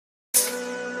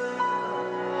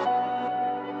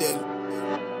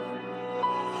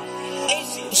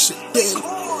deadly.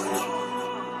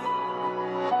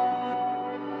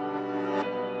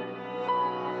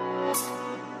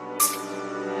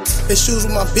 Issues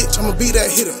with my bitch, I'ma be that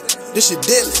hitter. This shit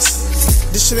deadly.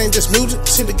 This shit ain't just music,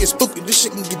 shit that get spooky, this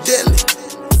shit can get deadly.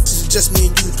 This is just me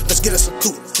and you, let's get us a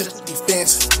coupe, just to be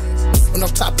fancy. When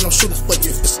I'm topping, I'm shooting for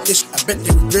you. If it's an issue, I bet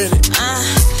they regret it.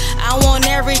 I want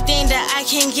everything that I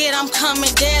can get, I'm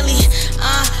coming daily.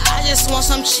 I just want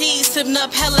some cheese, sipping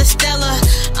up hella Stella.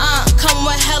 Come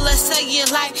with hella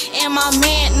cellulite, and my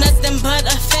man nothing but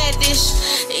a fetish.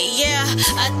 Yeah,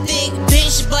 a thick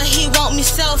bitch, but he want me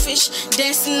selfish.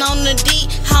 Dancing on the D,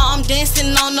 how I'm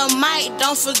dancing on the mic.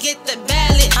 Don't forget the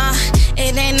ballad.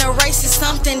 It ain't a race, it's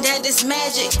something that is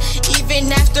magic.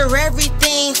 Even after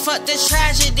everything, fuck the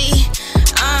tragedy.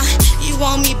 You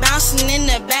want me bouncing in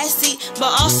the backseat,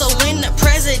 but also in the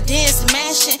president's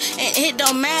mansion. And it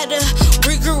don't matter,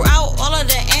 we grew out all of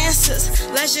the answers.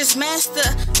 Let's just master.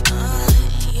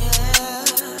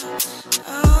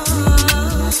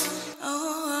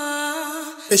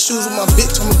 Issues with my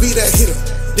bitch, I'ma be that hitter.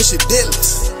 This shit deadly.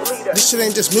 This shit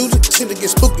ain't just music, shit that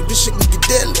get spooky, this shit can get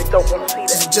deadly.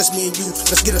 This is just me and you,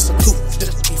 let's get us a coupe,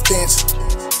 just to be fancy.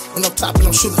 When I'm topping,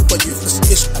 I'm shooting for you. If it's an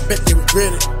issue, I bet they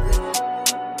regret it.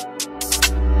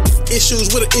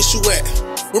 Issues, where the issue at?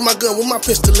 Where my gun, where my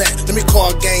pistol at? Let me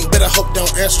call gang, better hope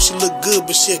don't answer. She look good,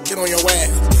 but shit, get on your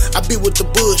ass. I be with the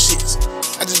bullshits.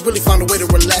 I just really found a way to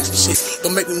relax and shit.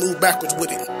 Don't make me move backwards with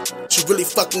it. She really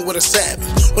fucking with a savage.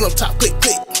 When I'm top, click,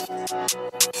 click.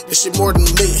 This shit more than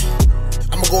a million.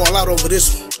 I'ma go all out over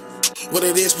this one. What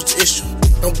it is, what's the issue?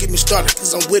 Don't get me started,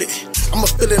 cause I'm with it.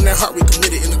 I'ma feel in that heart, we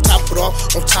committed. And on top of it all,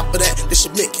 on top of that, this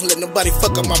shit can't let nobody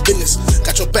fuck up my business.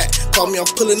 Got your back, call me, I'm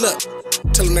pulling up.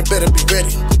 Tell them they better be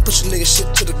ready. Push a nigga shit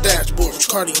to the dashboard,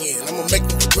 Cardi in. I'ma make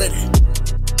them regret it.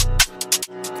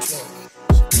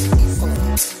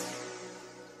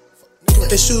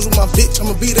 Issues with my bitch,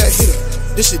 I'ma be that hitter.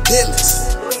 This shit deadly.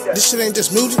 This shit ain't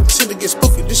just music, shit that get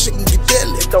spooky, this shit can get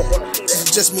deadly. This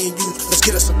is just me and you, let's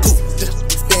get us a coupe, just to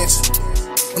be fancy.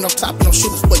 When I'm topping, I'm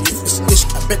shooting for you. If it's an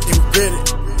issue, I bet they regret it.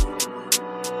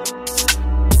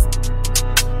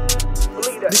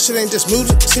 This shit ain't just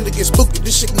music, shit that get spooky,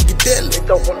 this shit can get deadly.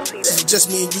 This is just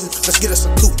me and you, let's get us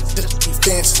a coupe, just to be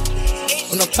fancy.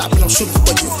 When I'm topping, I'm shooting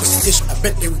for you. If it's an issue, I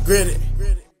bet they regret it.